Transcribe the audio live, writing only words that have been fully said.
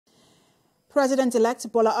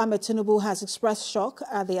President-elect Bola Tinubu has expressed shock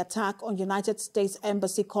at the attack on United States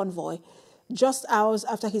Embassy convoy just hours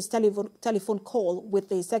after his telephone call with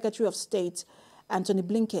the Secretary of State, Antony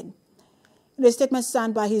Blinken. In a statement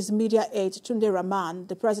signed by his media aide, Tunde Rahman,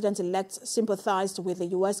 the president-elect sympathized with the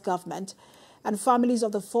U.S. government and families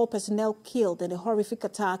of the 4 personnel killed in a horrific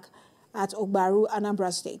attack at Ogabru,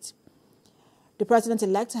 Anambra State. The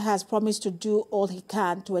president-elect has promised to do all he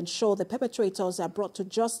can to ensure the perpetrators are brought to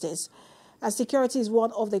justice, as security is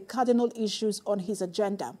one of the cardinal issues on his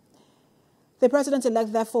agenda. The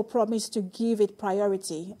president-elect therefore promised to give it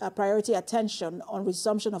priority attention on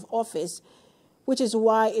resumption of office, which is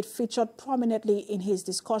why it featured prominently in his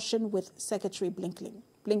discussion with Secretary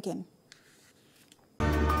Blinken.